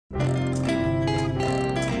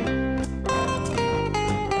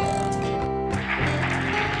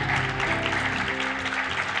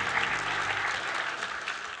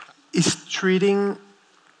treating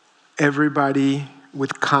everybody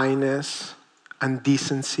with kindness and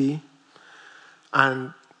decency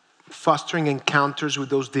and fostering encounters with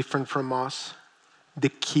those different from us the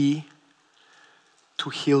key to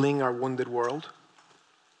healing our wounded world?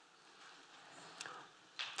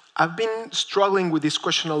 I've been struggling with this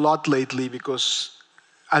question a lot lately because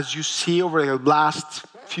as you see over the last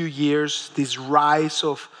few years, this rise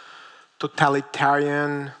of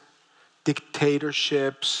totalitarian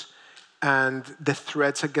dictatorships and the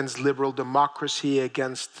threats against liberal democracy,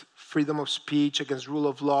 against freedom of speech, against rule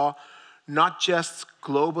of law, not just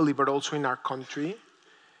globally, but also in our country,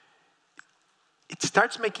 it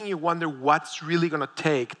starts making you wonder what's really going to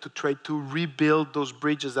take to try to rebuild those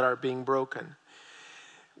bridges that are being broken.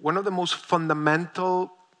 One of the most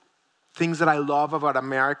fundamental things that I love about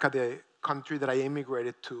America, the country that I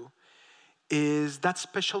immigrated to, is that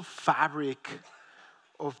special fabric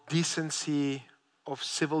of decency, of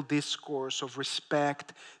civil discourse, of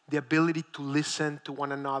respect, the ability to listen to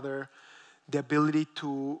one another, the ability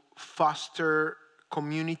to foster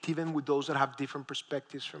community even with those that have different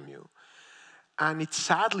perspectives from you. And it's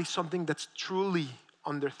sadly something that's truly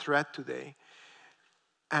under threat today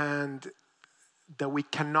and that we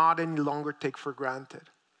cannot any longer take for granted.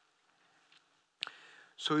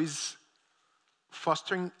 So is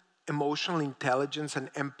fostering emotional intelligence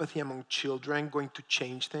and empathy among children going to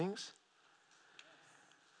change things?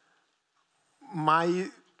 My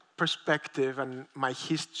perspective and my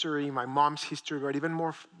history, my mom's history, but even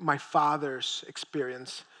more my father's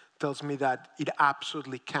experience tells me that it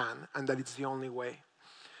absolutely can and that it's the only way.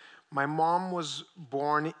 My mom was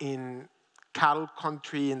born in cattle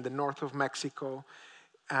country in the north of Mexico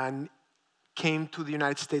and came to the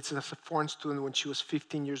United States as a foreign student when she was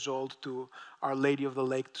 15 years old to Our Lady of the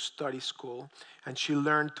Lake to study school. And she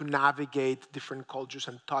learned to navigate different cultures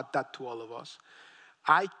and taught that to all of us.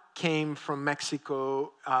 I came from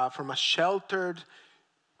Mexico, from a sheltered,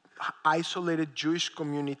 isolated Jewish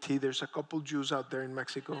community. There's a couple Jews out there in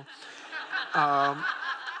Mexico.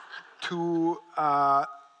 To a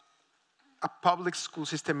public school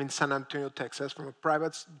system in San Antonio, Texas, from a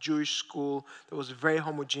private Jewish school that was very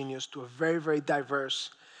homogeneous to a very, very diverse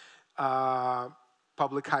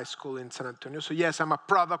public high school in San Antonio. So yes, I'm a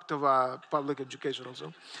product of public education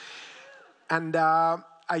also. And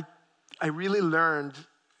I really learned,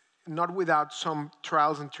 not without some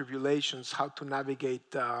trials and tribulations, how to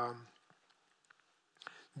navigate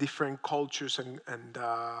different cultures and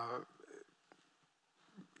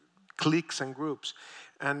cliques and groups.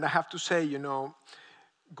 And I have to say,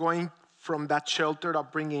 going from that sheltered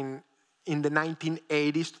upbringing in the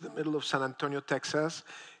 1980s to the middle of San Antonio, Texas,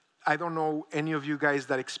 I don't know any of you guys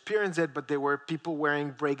that experienced it, but there were people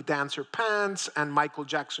wearing breakdancer pants and Michael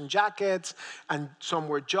Jackson jackets, and some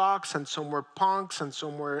were jocks, and some were punks, and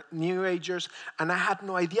some were New Agers, and I had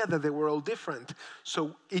no idea that they were all different.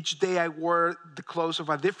 So each day I wore the clothes of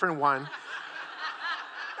a different one.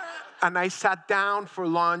 And I sat down for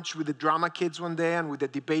lunch with the drama kids one day, and with the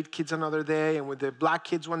debate kids another day, and with the black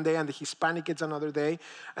kids one day, and the Hispanic kids another day.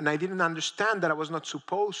 And I didn't understand that I was not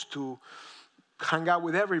supposed to hang out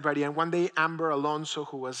with everybody. And one day, Amber Alonso,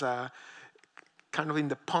 who was kind of in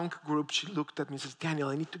the punk group, she looked at me and says, "Daniel,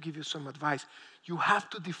 I need to give you some advice. You have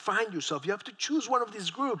to define yourself. You have to choose one of these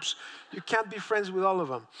groups. You can't be friends with all of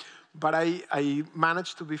them." But I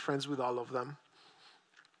managed to be friends with all of them.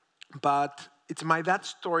 But it's my dad's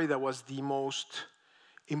story that was the most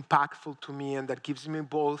impactful to me and that gives me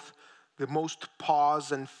both the most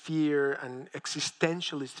pause and fear and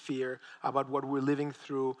existentialist fear about what we're living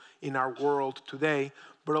through in our world today,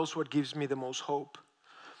 but also what gives me the most hope.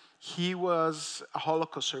 He was a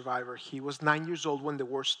Holocaust survivor. He was 9 years old when the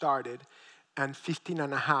war started and 15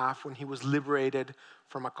 and a half when he was liberated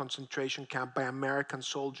from a concentration camp by American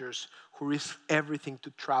soldiers who risked everything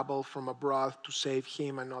to travel from abroad to save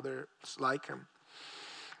him and others like him.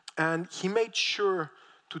 And he made sure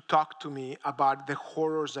to talk to me about the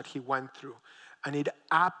horrors that he went through. And it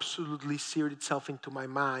absolutely seared itself into my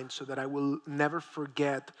mind so that I will never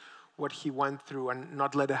forget what he went through and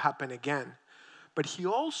not let it happen again. But he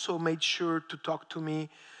also made sure to talk to me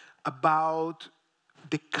about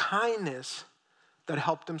the kindness that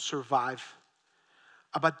helped him survive,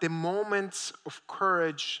 about the moments of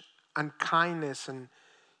courage and kindness and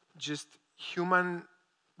just human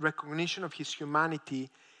recognition of his humanity,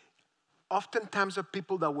 oftentimes of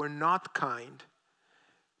people that were not kind,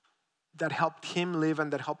 that helped him live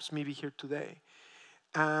and that helps me be here today.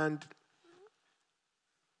 And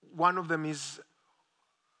one of them is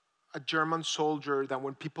a German soldier that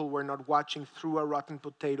when people were not watching, threw a rotten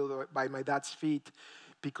potato by my dad's feet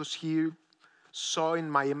because he saw in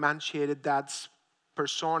my emancipated dad's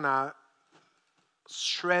persona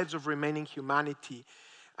shreds of remaining humanity.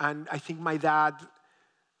 And I think my dad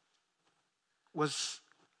was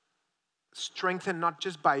strengthened not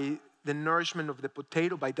just by the nourishment of the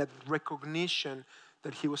potato, by that recognition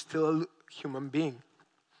that he was still a human being.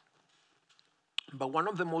 But one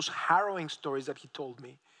of the most harrowing stories that he told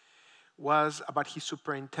me was about his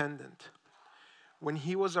superintendent. When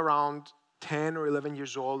he was around 10 or 11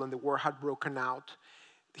 years old and the war had broken out,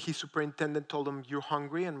 his superintendent told him, "You're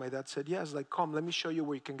hungry?" And my dad said, "Yes." Like, "Come, let me show you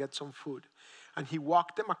where you can get some food." And he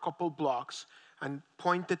walked them a couple blocks and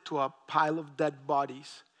pointed to a pile of dead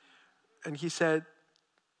bodies. And he said,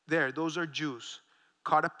 "There, those are Jews.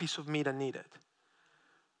 Cut a piece of meat and eat it."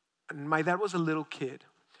 And my dad was a little kid.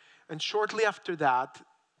 And shortly after that,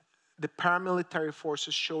 the paramilitary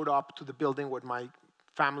forces showed up to the building where my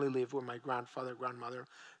family lived, where my grandfather, grandmother,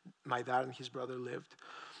 my dad and his brother lived.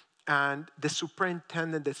 And the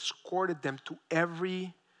superintendent escorted them to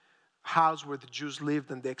every house where the Jews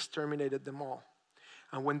lived, and they exterminated them all.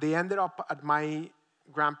 And when they ended up at my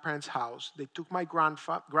grandparents' house, they took my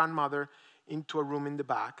grandmother into a room in the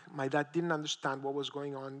back. My dad didn't understand what was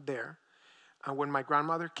going on there. And when my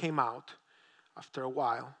grandmother came out, after a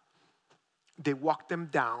while, they walked them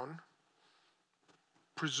down,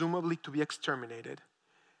 presumably to be exterminated.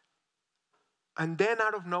 And then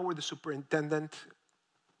out of nowhere, the superintendent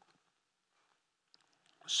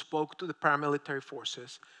spoke to the paramilitary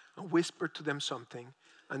forces and whispered to them something,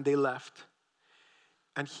 and they left.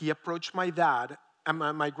 And he approached my dad,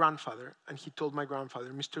 my grandfather, and he told my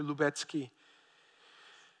grandfather, "Mr. Lubetzky,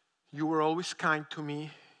 you were always kind to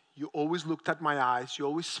me. You always looked at my eyes. You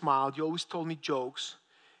always smiled. You always told me jokes.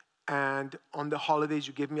 And on the holidays,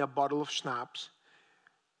 you gave me a bottle of schnapps.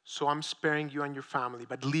 So I'm sparing you and your family,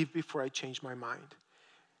 but leave before I change my mind."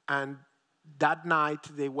 And that night,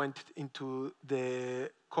 they went into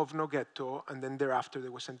the Kovno ghetto, and then thereafter, they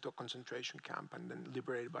were sent to a concentration camp and then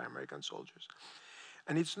liberated by American soldiers.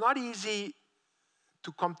 And it's not easy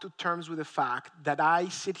to come to terms with the fact that I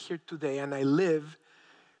sit here today and I live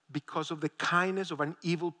because of the kindness of an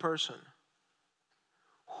evil person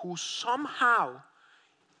who somehow,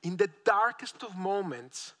 in the darkest of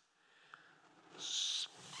moments,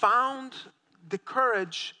 found the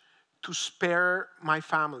courage to spare my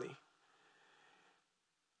family.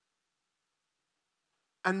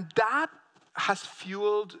 And that has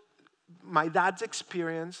fueled my dad's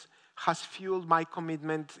experience, has fueled my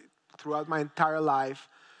commitment throughout my entire life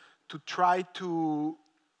to try to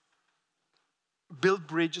build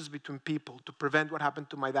bridges between people, to prevent what happened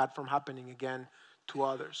to my dad from happening again to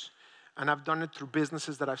others. And I've done it through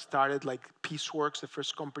businesses that I've started, like Peaceworks, the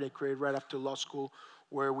first company I created right after law school,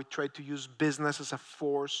 where we try to use business as a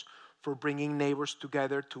force for bringing neighbors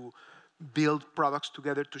together, to build products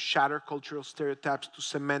together, to shatter cultural stereotypes, to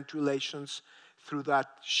cement relations through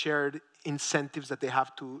that shared incentives that they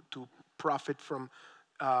have to profit from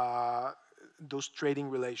those trading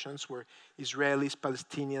relations, where Israelis,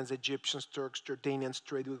 Palestinians, Egyptians, Turks, Jordanians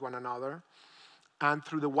trade with one another. And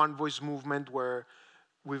through the One Voice movement, where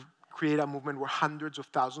we've created a movement where hundreds of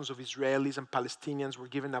thousands of Israelis and Palestinians were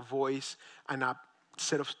given a voice and a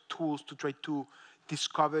set of tools to try to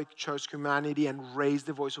discover each other's humanity and raise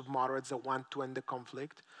the voice of moderates that want to end the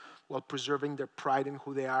conflict while preserving their pride in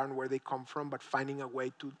who they are and where they come from, but finding a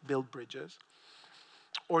way to build bridges.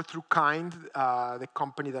 Or through Kind, the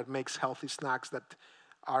company that makes healthy snacks that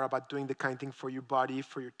are about doing the kind thing for your body,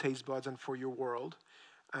 for your taste buds, and for your world.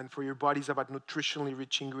 And for your body, it's about nutritionally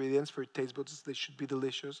rich ingredients. For your taste buds, they should be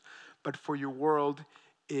delicious. But for your world,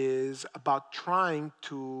 is about trying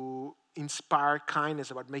to inspire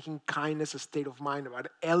kindness, about making kindness a state of mind, about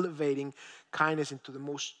elevating kindness into the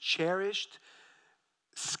most cherished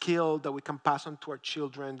skill that we can pass on to our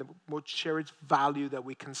children, the most cherished value that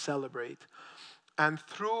we can celebrate. And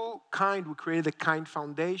through Kind, we created the Kind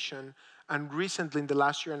Foundation, and recently, in the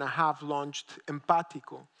last year and a half, launched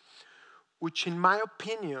Empático, which in my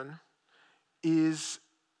opinion is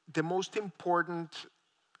the most important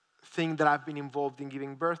thing that I've been involved in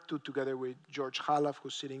giving birth to, together with George Halaf,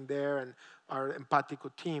 who's sitting there, and our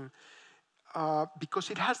Empático team, because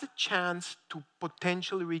it has the chance to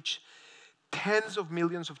potentially reach tens of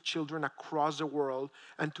millions of children across the world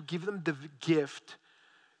and to give them the gift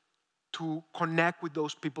to connect with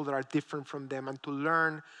those people that are different from them and to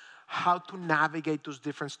learn how to navigate those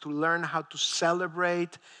differences, to learn how to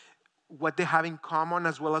celebrate what they have in common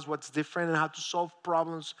as well as what's different, and how to solve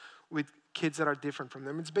problems with kids that are different from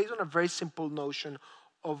them. It's based on a very simple notion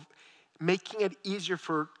of making it easier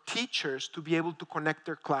for teachers to be able to connect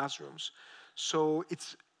their classrooms. So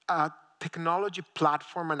it's a technology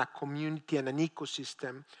platform and a community and an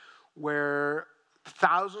ecosystem where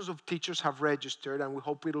thousands of teachers have registered, and we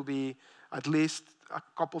hope it'll be at least a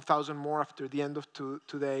couple thousand more after the end of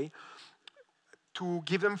today, to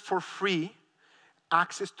give them for free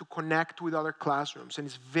access to connect with other classrooms. And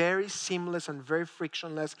it's very seamless and very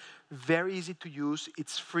frictionless, very easy to use.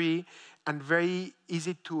 It's free and very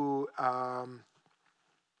easy to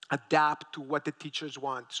adapt to what the teachers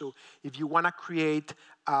want. So if you want to create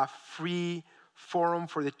a free forum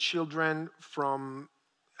for the children from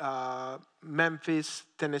Memphis,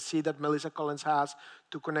 Tennessee, that Melissa Collins has,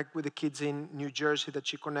 to connect with the kids in New Jersey that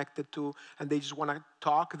she connected to, and they just want to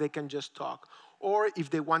talk, they can just talk. Or if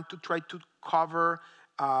they want to try to cover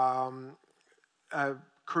a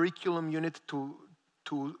curriculum unit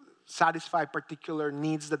to satisfy particular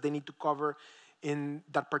needs that they need to cover in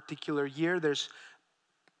that particular year, there's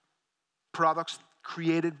products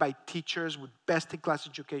created by teachers with best-in-class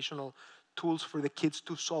educational tools for the kids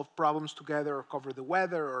to solve problems together or cover the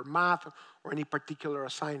weather or math or any particular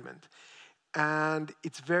assignment. And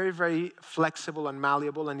it's very, very flexible and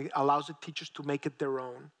malleable, and it allows the teachers to make it their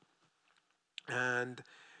own. And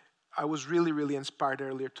I was really, really inspired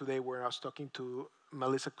earlier today where I was talking to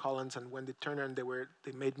Melissa Collins and Wendy Turner, and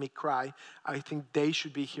they made me cry. I think they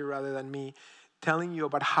should be here rather than me, telling you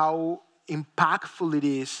about how impactful it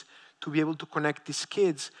is to be able to connect these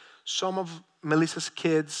kids. Some of Melissa's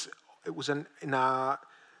kids, it was in a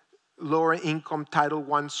lower income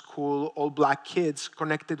Title I school, all black kids,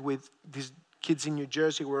 connected with these kids in New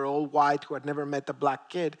Jersey who were all white, who had never met a black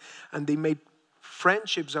kid, and they made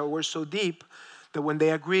friendships that were so deep that when they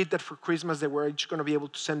agreed that for Christmas they were each going to be able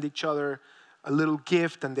to send each other a little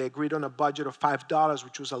gift, and they agreed on a budget of $5,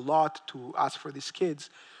 which was a lot to ask for these kids.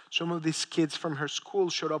 Some of these kids from her school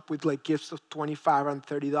showed up with like gifts of $25 and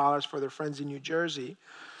 $30 for their friends in New Jersey.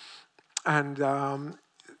 And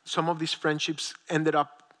some of these friendships ended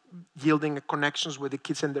up yielding connections where the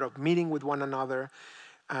kids ended up meeting with one another.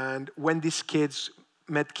 And when these kids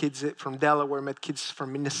met kids from Delaware, met kids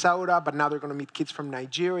from Minnesota, but now they're going to meet kids from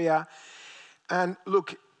Nigeria. And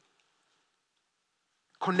look,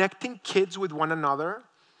 connecting kids with one another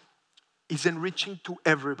is enriching to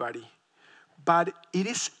everybody. But it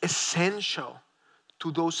is essential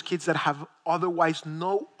to those kids that have otherwise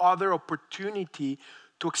no other opportunity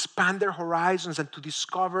to expand their horizons and to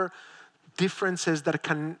discover differences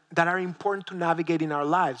that are important to navigate in our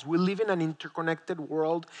lives. We live in an interconnected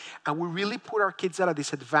world, and we really put our kids at a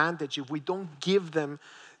disadvantage if we don't give them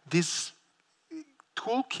this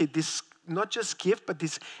toolkit, this not just gift, but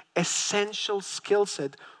this essential skill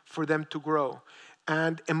set for them to grow.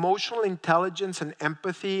 And emotional intelligence and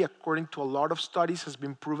empathy, according to a lot of studies, has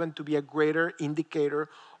been proven to be a greater indicator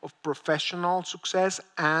of professional success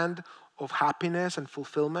and of happiness and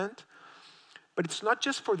fulfillment. But it's not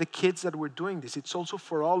just for the kids that we're doing this, it's also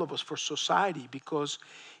for all of us, for society, because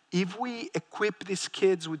if we equip these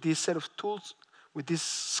kids with this set of tools, with these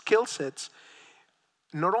skill sets,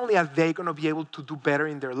 not only are they going to be able to do better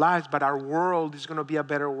in their lives, but our world is going to be a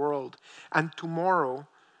better world. And tomorrow,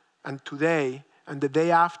 and today, and the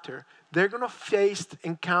day after, they're going to face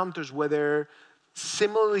encounters, whether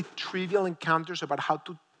similarly trivial encounters about how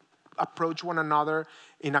to approach one another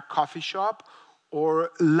in a coffee shop,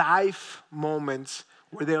 or life moments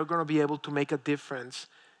where they're going to be able to make a difference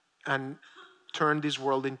and turn this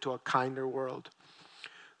world into a kinder world.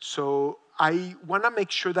 So I want to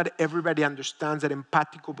make sure that everybody understands that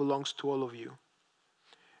Empatico belongs to all of you,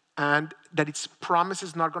 and that its promise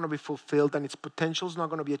is not going to be fulfilled and its potential is not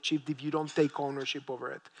going to be achieved if you don't take ownership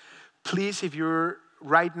over it. Please, if you're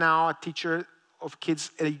right now a teacher of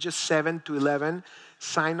kids ages 7 to 11,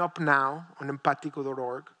 sign up now on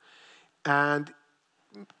empatico.org and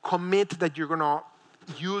commit that you're going to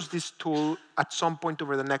use this tool at some point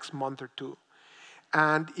over the next month or two.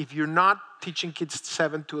 And if you're not teaching kids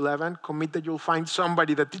 7 to 11, commit that you'll find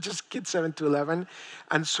somebody that teaches kids 7 to 11,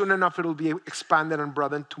 and soon enough it'll be expanded and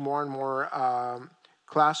broadened to more and more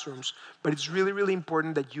classrooms. But it's really, really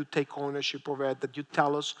important that you take ownership of it, that you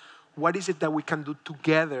tell us what is it that we can do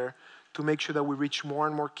together to make sure that we reach more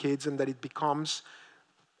and more kids and that it becomes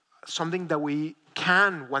something that we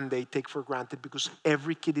can one day take for granted, because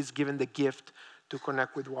every kid is given the gift to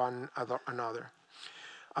connect with one another.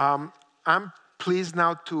 I'm pleased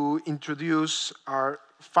now to introduce our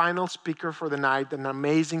final speaker for the night, an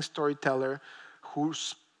amazing storyteller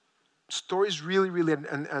whose stories really, really,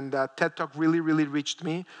 and TED Talk really, really reached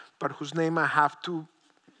me, but whose name I have to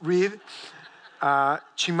read,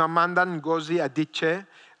 Chimamanda Ngozi Adichie.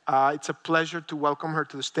 It's a pleasure to welcome her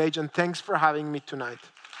to the stage, and thanks for having me tonight.